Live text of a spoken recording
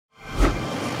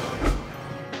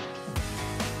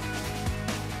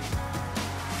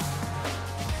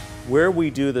Where we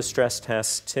do the stress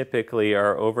tests typically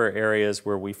are over areas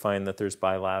where we find that there's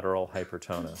bilateral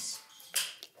hypertonus.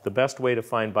 The best way to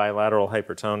find bilateral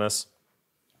hypertonus,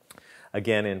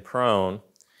 again in prone,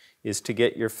 is to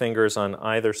get your fingers on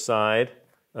either side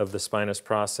of the spinous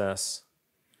process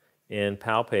and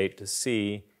palpate to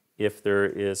see if there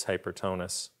is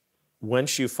hypertonus.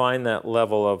 Once you find that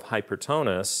level of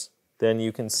hypertonus, then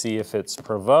you can see if it's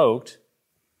provoked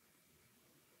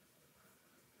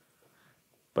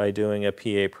by doing a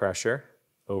PA pressure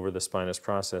over the spinous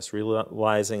process,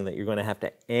 realizing that you're going to have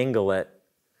to angle it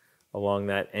along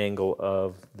that angle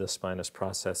of the spinous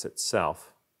process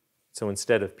itself. So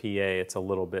instead of PA, it's a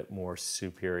little bit more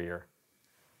superior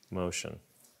motion.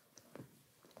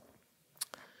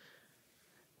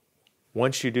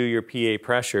 Once you do your PA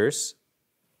pressures,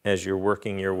 as you're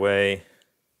working your way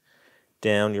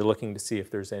down, you're looking to see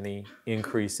if there's any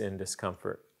increase in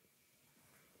discomfort.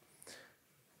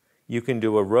 You can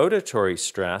do a rotatory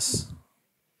stress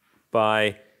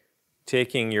by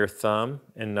taking your thumb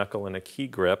and knuckle in a key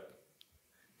grip,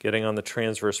 getting on the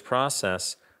transverse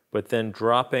process, but then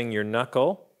dropping your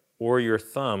knuckle or your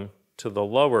thumb to the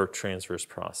lower transverse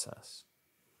process.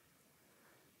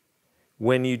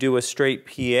 When you do a straight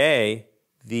PA,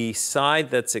 the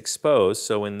side that's exposed,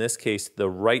 so in this case the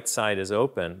right side is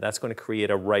open, that's going to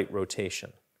create a right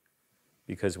rotation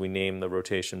because we name the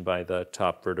rotation by the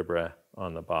top vertebra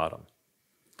on the bottom.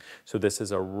 So this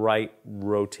is a right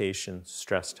rotation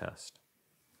stress test.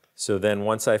 So then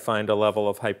once I find a level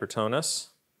of hypertonus,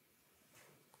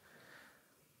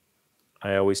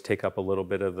 I always take up a little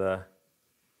bit of the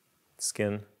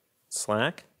skin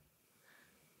slack.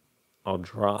 I'll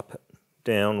drop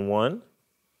down one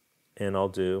and I'll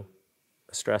do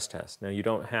a stress test. Now you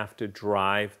don't have to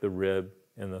drive the rib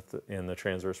and the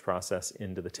transverse process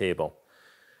into the table.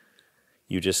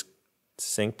 You just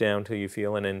sink down till you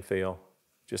feel an infill,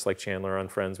 just like Chandler on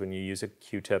Friends when you use a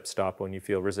Q-tip, stop when you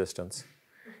feel resistance,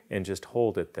 and just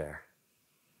hold it there.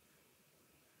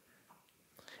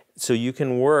 So you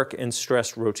can work and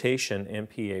stress rotation and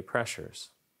PA pressures.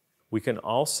 We can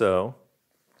also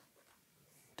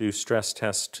do stress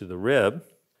tests to the rib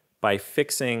by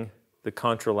fixing the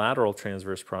contralateral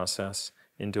transverse process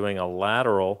and doing a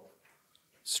lateral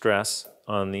stress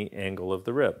on the angle of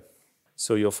the rib.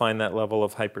 So you'll find that level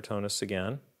of hypertonus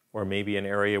again, or maybe an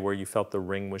area where you felt the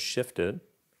ring was shifted.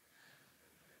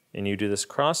 And you do this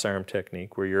cross arm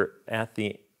technique where you're at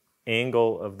the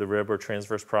angle of the rib or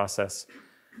transverse process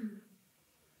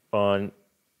on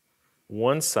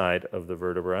one side of the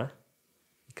vertebra.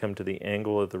 You come to the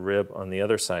angle of the rib on the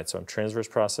other side. So I'm transverse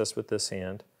process with this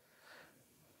hand,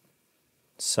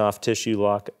 soft tissue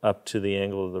lock up to the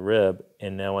angle of the rib,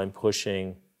 and now I'm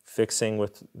pushing, fixing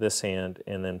with this hand,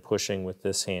 and then pushing with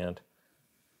this hand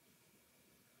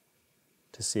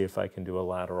to see if I can do a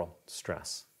lateral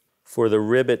stress. For the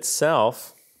rib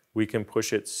itself, we can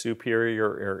push it superior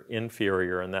or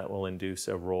inferior, and that will induce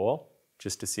a roll,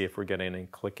 just to see if we're getting any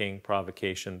clicking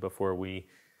provocation before we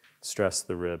stress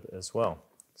the rib as well.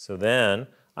 So then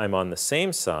I'm on the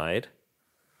same side.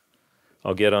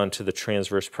 I'll get onto the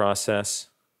transverse process.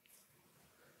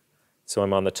 So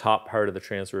I'm on the top part of the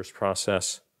transverse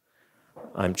process.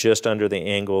 I'm just under the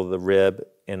angle of the rib,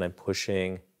 and I'm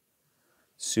pushing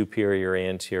superior,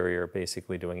 anterior,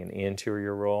 basically doing an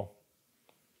anterior roll.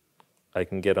 I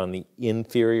can get on the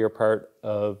inferior part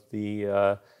of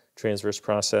the transverse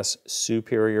process,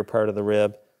 superior part of the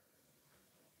rib,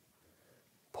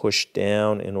 push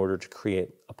down in order to create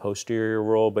a posterior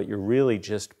roll, but you're really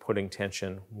just putting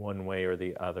tension one way or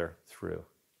the other through.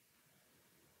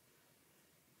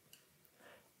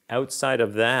 Outside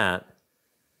of that,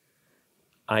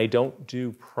 I don't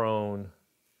do prone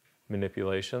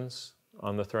manipulations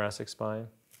on the thoracic spine,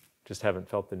 just haven't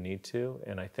felt the need to,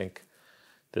 and I think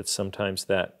that sometimes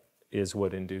that is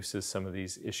what induces some of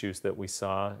these issues that we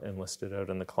saw and listed out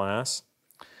in the class.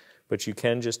 But you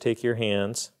can just take your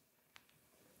hands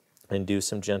and do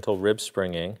some gentle rib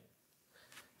springing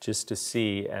just to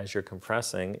see, as you're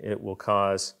compressing, it will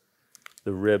cause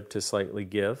the rib to slightly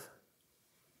give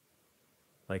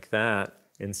like that,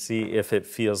 and see if it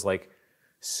feels like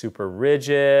super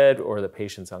rigid or the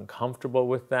patient's uncomfortable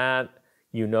with that.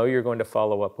 You know you're going to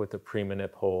follow up with a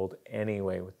pre-manip hold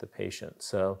anyway with the patient.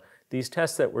 So these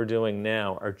tests that we're doing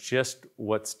now are just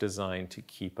what's designed to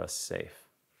keep us safe.